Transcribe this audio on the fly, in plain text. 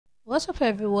What's up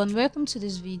everyone, welcome to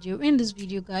this video. In this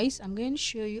video guys, I'm going to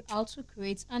show you how to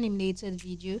create an animated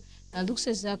video that looks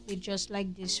exactly just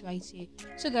like this right here.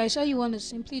 So guys, all you want to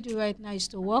simply do right now is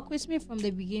to walk with me from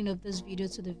the beginning of this video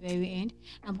to the very end.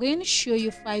 I'm going to show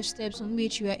you 5 steps on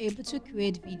which you are able to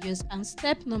create videos, and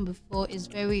step number 4 is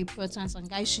very important, and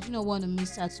guys, you do not want to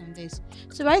miss out on this.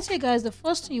 So right here guys, the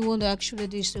first thing you want to actually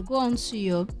do is to go onto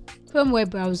your Chrome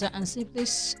web browser and simply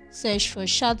search for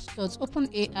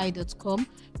chat.openai.com,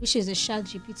 which is a chat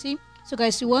GPT. So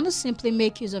guys, you want to simply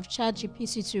make use of chat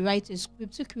GPT to write a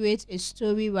script to create a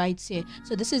story right here.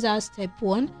 So this is our step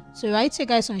 1. So right here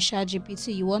guys, on chat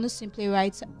GPT, you want to simply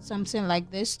write something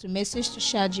like this to message to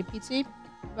chat GPT.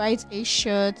 Write a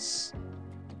short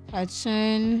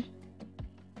cartoon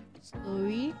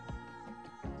story,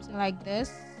 something like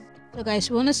this. So guys,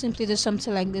 you want to simply do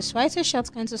something like this. Write a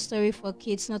short cartoon story for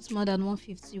kids, not more than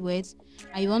 150 words,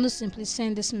 and you want to simply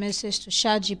send this message to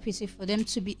ChatGPT for them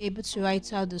to be able to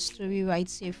write out the story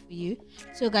right here for you.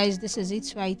 So guys, this is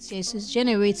it right here. So it's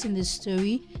generating the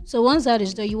story. So once that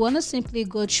is done, you want to simply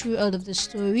go through all of the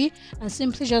story and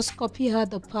simply just copy out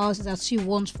the parts that you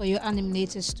want for your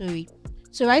animated story.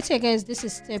 So right here guys, this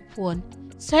is step 1.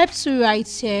 Step 2 right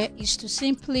here is to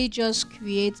simply just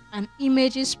create an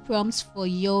images prompt for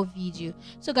your video.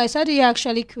 So guys, how do you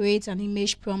actually create an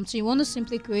image prompt? So you want to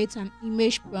simply create an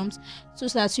image prompt so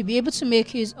that you'll be able to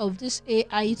make use of this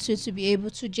AI tool to be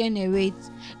able to generate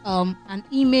an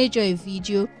image or a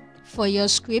video for your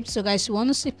script. So guys, you want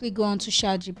to simply go on to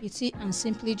ChatGPT and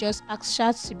simply just ask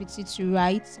ChatGPT to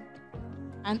write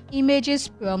an images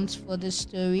prompt for the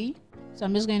story. So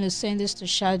I'm just going to send this to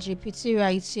ChatGPT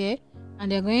right here,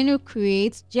 and they're going to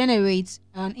generate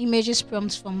an images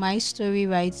prompt for my story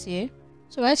right here.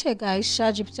 So right here guys,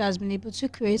 ChatGPT has been able to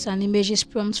create an images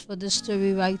prompt for the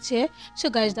story right here. So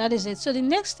guys, that is it. So the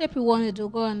next step we want to do,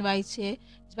 go on right here,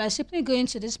 is by simply going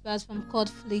to this platform called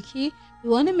Flicky. We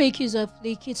want to make use of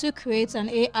Flicky to create an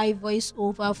AI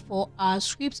voiceover for our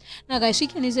scripts. Now guys, you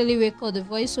can easily record the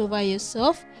voiceover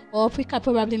yourself, or we can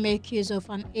probably make use of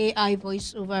an AI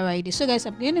voiceover right here. So guys,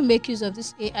 I'm going to make use of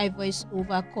this AI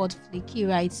voiceover called Flicky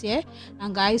right here.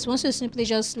 And guys, once you simply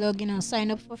just log in and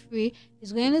sign up for free,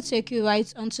 it's going to take you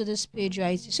right onto this page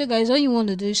right here. So guys, all you want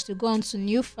to do is to go onto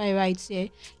new file right here.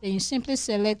 Then you simply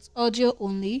select audio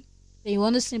only. Then you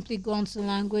want to simply go onto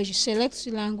language. You select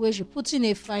the language, you put in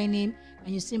a file name,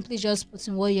 and you simply just put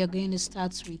in what you're going to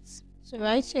start with. So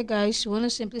right here guys, you want to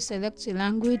simply select the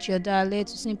language, your dialect,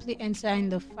 to simply enter in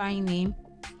the file name.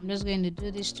 I'm just going to do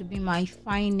this to be my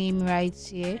file name right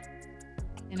here.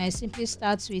 Then I simply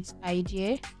start with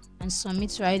idea and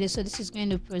submit right there. So this is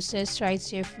going to process right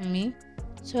here for me.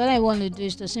 So what I want to do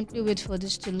is to simply wait for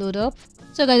this to load up.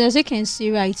 So guys, as you can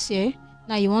see right here,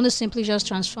 now you want to simply just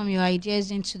transform your ideas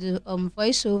into the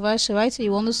voiceover. So right here,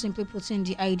 you want to simply put in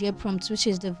the idea prompt, which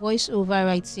is the voiceover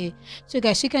right here. So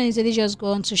guys, you can easily just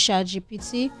go on to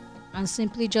ChatGPT and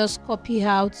simply just copy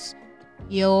out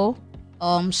your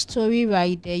story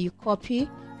right there. You copy,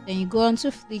 then you go on to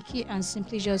Flicky and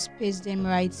simply just paste them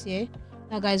right here.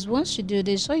 Now guys, once you do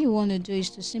this, all you want to do is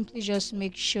to simply just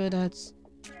make sure that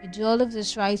you do all of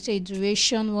this right here.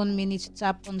 Duration 1 minute,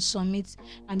 tap on submit,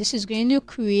 and this is going to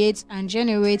create and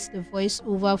generate the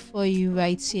voiceover for you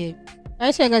right here.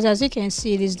 Right here guys, as you can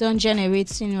see, it is done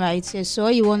generating right here. So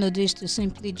all you want to do is to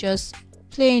simply just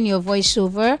play in your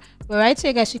voiceover. But right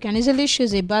here guys, you can easily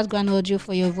choose a background audio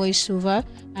for your voiceover,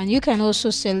 and you can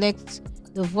also select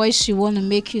the voice you want to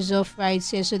make use of right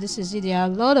here. So this is it. There are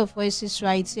a lot of voices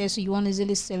right here, so you want to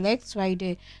easily select right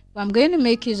there. But I'm going to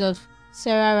make use of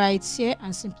Sarah right here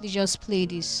and simply just play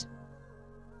this.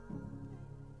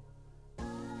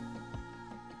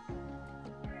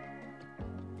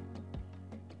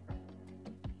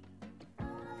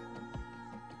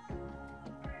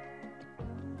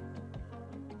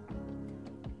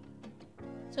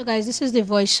 So guys, this is the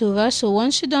voiceover. So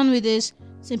once you're done with this,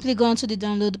 simply go onto the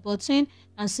download button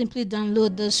and simply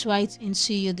download this right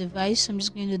into your device. I'm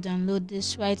just going to download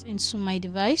this right into my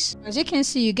device. As you can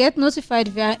see, you get notified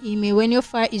via email when your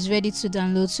file is ready to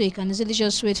download, so you can easily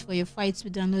just wait for your file to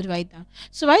download right now.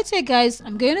 So right here guys,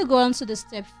 I'm going to go on to the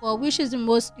step 4, which is the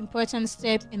most important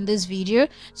step in this video.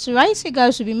 So right here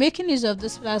guys, we'll be making use of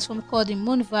this platform called the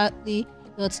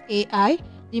moonvalley.ai.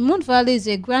 The Moon Valley is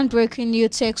a groundbreaking new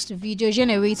text-to-video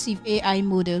generative AI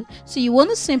model. So you want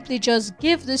to simply just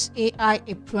give this AI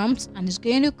a prompt, and it's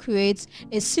going to create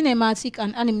a cinematic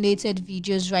and animated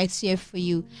videos right here for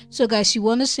you. So guys, you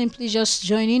want to simply just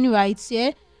join in right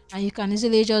here, and you can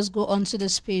easily just go onto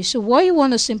this page. So what you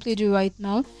want to simply do right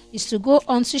now is to go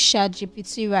onto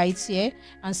ChatGPT right here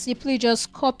and simply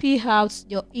just copy out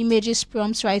your images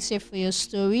prompts right here for your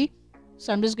story.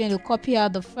 So I'm just going to copy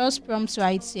out the first prompt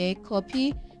right here,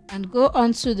 copy, and go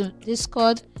onto the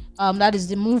Discord. That is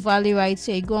the Moon Valley right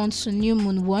here. You go onto New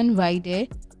Moon 1 right there.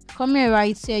 Come here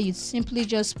right here, you simply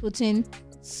just put in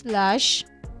slash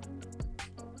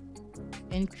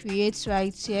and create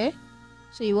right here.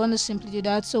 So you want to simply do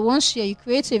that. So once you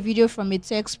create a video from a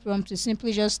text prompt, you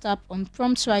simply just tap on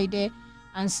prompt right there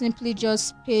and simply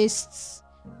just paste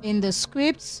in the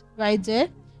script right there.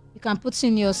 You can put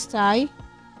in your style.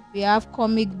 We have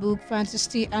comic book,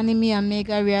 fantasy, anime, and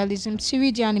mega realism,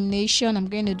 3D animation. I'm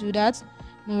going to do that.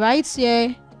 And right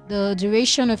here, the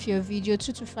duration of your video,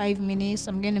 2 to 5 minutes.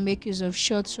 I'm going to make use of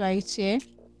shorts right here.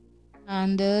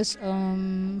 And there's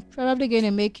probably going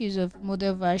to make use of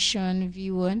model version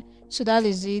V1. So that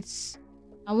is it.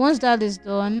 And once that is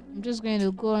done, I'm just going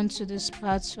to go on to this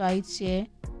part right here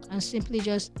and simply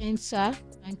just enter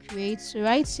and create. So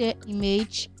right here,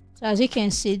 image. So as you can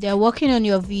see, they're working on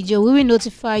your video. We will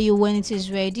notify you when it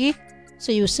is ready.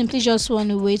 So you simply just want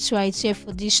to wait right here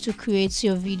for this to create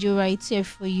your video right here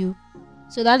for you.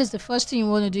 So that is the first thing you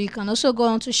want to do. You can also go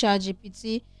on to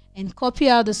ChatGPT and copy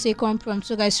out the second prompt.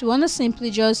 So guys, you want to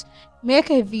simply just make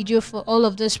a video for all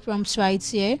of these prompts right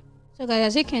here. So guys,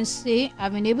 as you can see,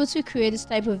 I've been able to create this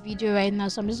type of video right now.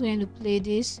 So I'm just going to play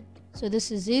this. So this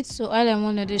is it. So all I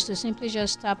want to do is to simply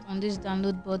just tap on this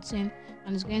download button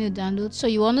and it's going to download. So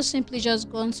you want to simply just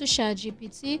go onto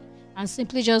ChatGPT and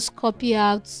simply just copy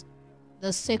out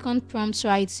the second prompt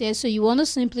right here. So you want to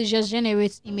simply just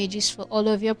generate images for all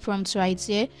of your prompts right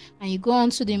here, and you go on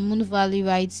to the Moon Valley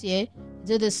right here,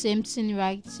 do the same thing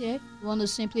right here. You want to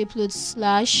simply put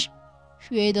slash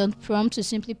create on prompt to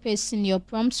simply paste in your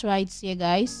prompts right here,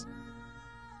 guys.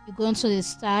 You go into the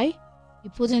style, you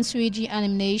put in 3D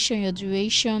animation, your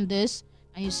duration, this,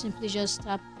 and you simply just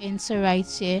tap enter right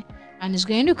here, and it's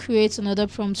going to create another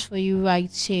prompt for you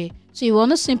right here. So you want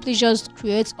to simply just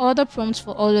create other prompts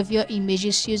for all of your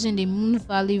images using the Moon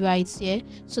Valley right here.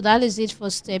 So that is it for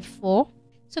step 4.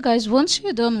 So guys, once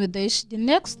you're done with this, the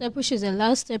next step, which is the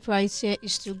last step right here,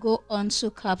 is to go on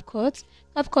to CapCut.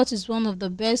 CapCut is one of the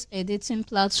best editing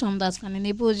platforms that can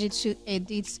enable you to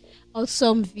edit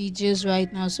awesome videos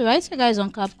right now. So right here guys,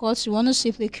 on CapCut, you want to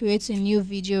simply create a new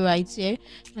video right here,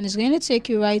 and it's going to take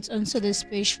you right onto this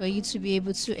page for you to be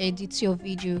able to edit your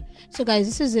video. So guys,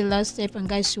 this is the last step, and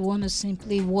guys, you want to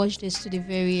simply watch this to the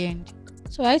very end.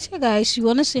 So right here guys, you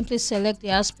want to simply select the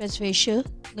aspect ratio.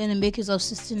 I'm going to make use of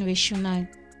 16:9.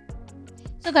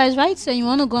 So guys, right here you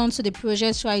want to go onto the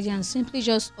project right here and simply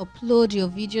just upload your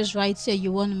videos right here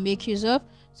you want to make use of.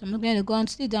 So I'm going to go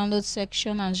onto the download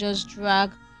section and just drag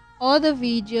all the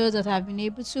videos that I've been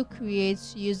able to create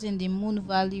using the Moon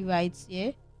Valley right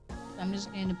here. So I'm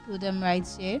just going to put them right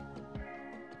here.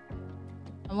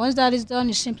 And once that is done,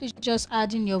 you simply just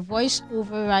add in your voice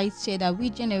over right here that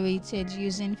we generated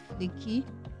using Flicky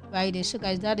right there. So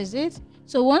guys, that is it.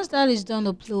 So once that is done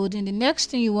uploading, the next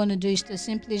thing you want to do is to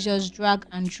simply just drag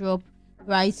and drop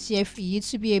right here for you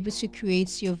to be able to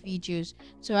create your videos.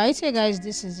 So right here guys,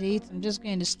 this is it. I'm just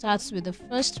going to start with the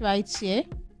first right here.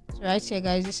 So right here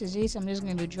guys, this is it. I'm just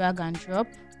going to drag and drop.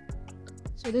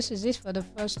 So this is it for the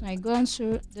first one. I go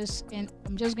into this and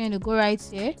I'm just going to go right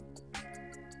here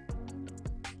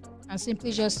and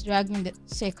simply just dragging the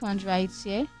second right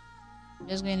here. I'm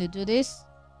just going to do this.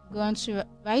 Go on to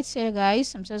right here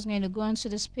guys, I'm just going to go onto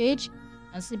this page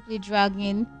and simply drag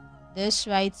in this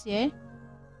right here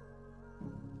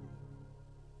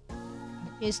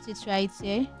and paste it right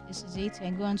here. This is it.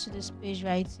 And go onto this page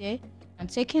right here and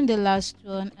taking the last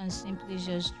one and simply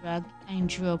just drag and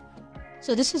drop.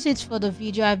 So this is it for the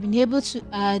video. I've been able to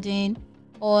add in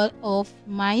all of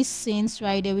my scenes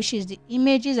right there, which is the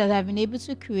images that I've been able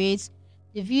to create,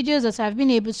 the videos that I've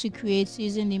been able to create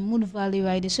using the Moon Valley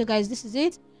right there. So guys, this is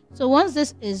it. So once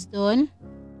this is done,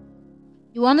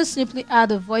 you want to simply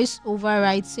add a voice over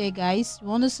right here guys. You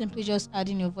want to simply just add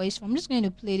in your voice. I'm just going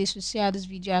to play this to see how this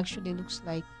video actually looks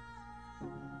like.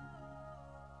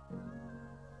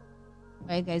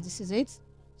 Right guys, this is it.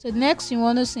 So next you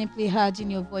want to simply add in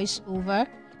your voice over.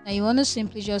 Now you want to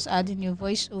simply just add in your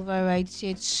voice over right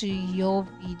here to your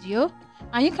video,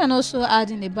 and you can also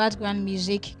add in the background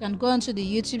music. You can go onto the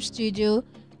YouTube studio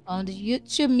on the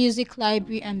YouTube music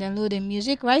library and download the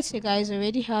music. Right here guys, I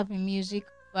already have a music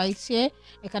right here.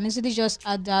 I can easily just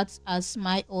add that as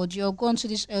my audio. Go into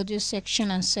this audio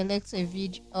section and select a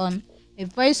video on a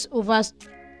voice over.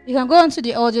 You can go onto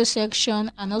the audio section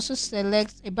and also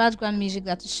select a background music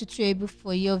that is suitable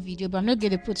for your video, but I'm not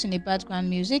going to put in a background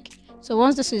music. So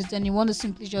once this is done, you want to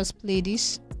simply just play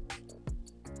this.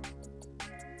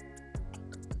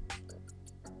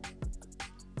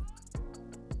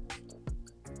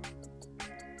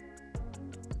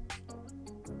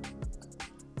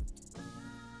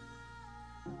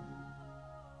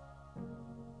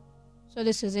 So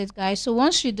this is it, guys. So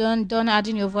once you're done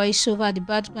adding your voiceover, the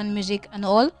background music and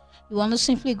all, you want to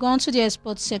simply go onto the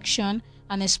export section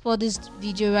and export this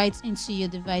video right into your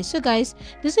device. So guys,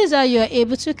 this is how you are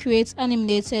able to create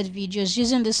animated videos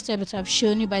using the step that I've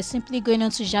shown you by simply going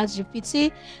on to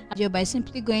ChatGPT. By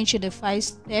simply going to the 5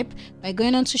 step, by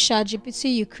going on to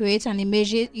ChatGPT, you create an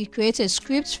image, you create a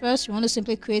script first. You want to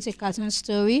simply create a cartoon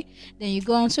story, then you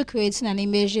go on to creating an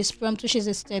images prompt, which is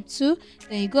a step 2.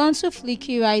 Then you go on to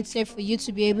Flicky right here for you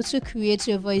to be able to create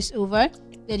your voiceover.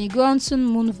 Then you go on to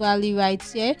Moon Valley right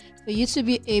here for you to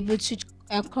be able to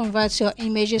convert your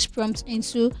images prompt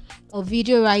into a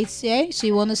video right here. So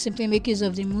you want to simply make use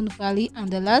of the Moon Valley,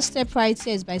 and the last step right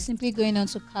here is by simply going on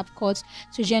to CapCut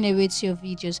to generate your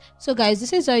videos. So guys,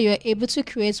 this is how you are able to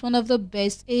create one of the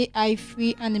best AI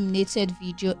free animated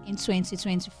video in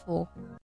 2024.